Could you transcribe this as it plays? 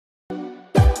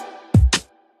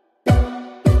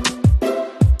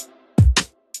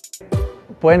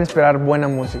pueden esperar buena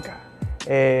música.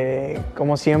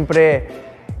 Como siempre,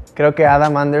 creo que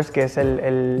Adam Anders, que es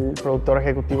el productor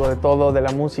ejecutivo de todo, de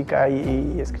la música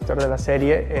y escritor de la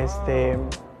serie,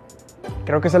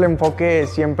 creo que es el enfoque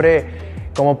siempre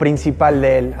como principal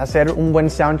de él, hacer un buen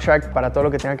soundtrack para todo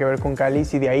lo que tenga que ver con Kally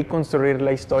y de ahí construir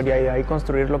la historia y de ahí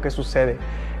construir lo que sucede.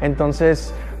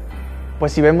 Entonces,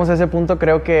 pues si vemos ese punto,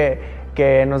 creo que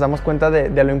nos damos cuenta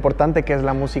de lo importante que es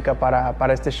la música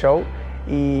para este show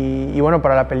y bueno,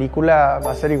 para la película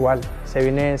va a ser igual. Se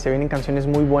vienen canciones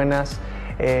muy buenas.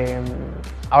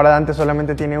 Ahora Dante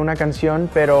solamente tiene una canción,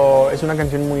 pero es una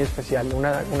canción muy especial,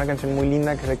 una canción muy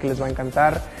linda que sé que les va a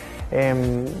encantar.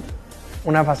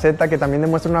 Una faceta que también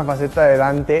demuestra una faceta de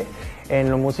Dante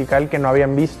en lo musical que no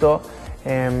habían visto.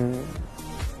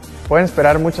 Pueden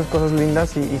esperar muchas cosas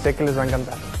lindas y sé que les va a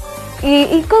encantar.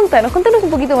 Y contanos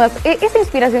un poquito más. ¿Esa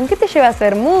inspiración qué te lleva a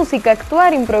hacer? ¿Música,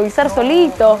 actuar, improvisar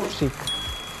solito? Música,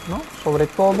 ¿no? Sobre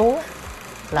todo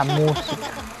la música.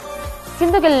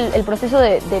 Siento que el proceso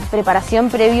de preparación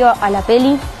previo a la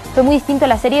peli fue muy distinto a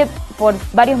la serie por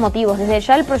varios motivos. Desde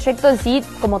ya el proyecto en sí,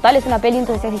 como tal, es una peli,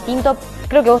 entonces es distinto.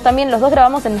 Creo que vos también, los dos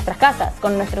grabamos en nuestras casas,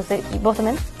 con nuestros... ¿Vos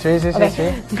también? Sí, sí, okay.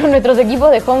 sí. Con nuestros equipos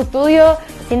de home studio.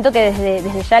 Siento que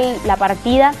desde ya la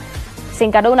partida se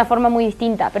encaró de una forma muy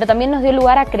distinta, pero también nos dio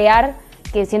lugar a crear,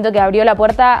 que siento que abrió la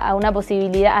puerta a una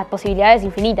posibilidad, a posibilidades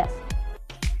infinitas.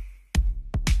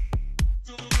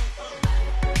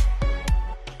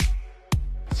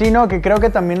 Sí, no, que creo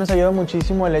que también nos ayudó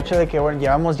muchísimo el hecho de que, bueno,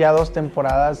 llevamos ya 2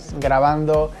 temporadas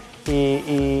grabando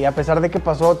y a pesar de que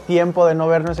pasó tiempo de no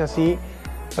vernos y así,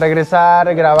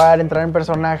 regresar, grabar, entrar en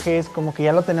personajes, como que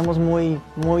ya lo tenemos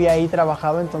muy ahí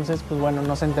trabajado, entonces, pues bueno,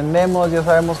 nos entendemos, ya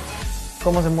sabemos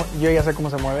cómo se mueve, yo ya sé cómo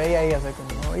se mueve ella, ella sabe cómo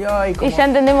se mueve yo. Y ya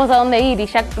entendemos a dónde ir y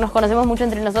ya nos conocemos mucho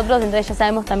entre nosotros, entonces ya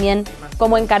sabemos también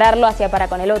cómo encararlo hacia para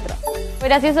con el otro. Fue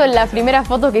gracioso, en las primeras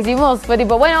fotos que hicimos fue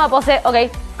tipo, bueno, pose, ok.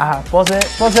 Ajá, pose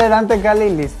delante Kally y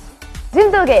listo.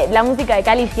 Siento que la música de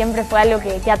Kally siempre fue algo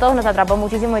que a todos nos atrapó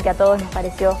muchísimo y que a todos nos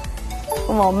pareció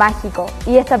como mágico.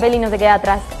 Y esta peli no se queda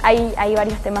atrás. Hay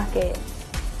varios temas que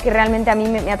realmente a mí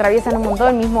me atraviesan un montón.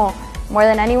 El mismo More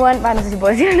Than Anyone, no sé si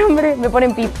puedo decir el nombre, me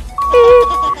ponen pip.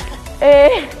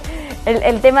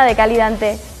 El tema de Kally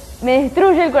Dante me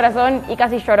destruye el corazón y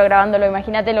casi lloro grabándolo.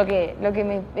 Imagínate lo que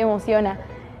me emociona.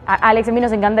 A Alex y a mí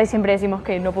nos encanta y siempre decimos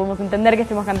que no podemos entender que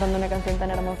estemos cantando una canción tan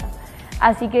hermosa.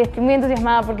 Así que estoy muy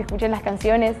entusiasmada porque escuchen las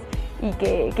canciones y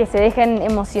que se dejen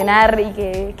emocionar y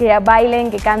que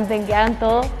bailen, que canten, que hagan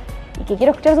todo. Y que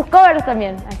quiero escuchar sus covers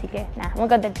también. Así que nada, muy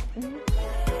contenta.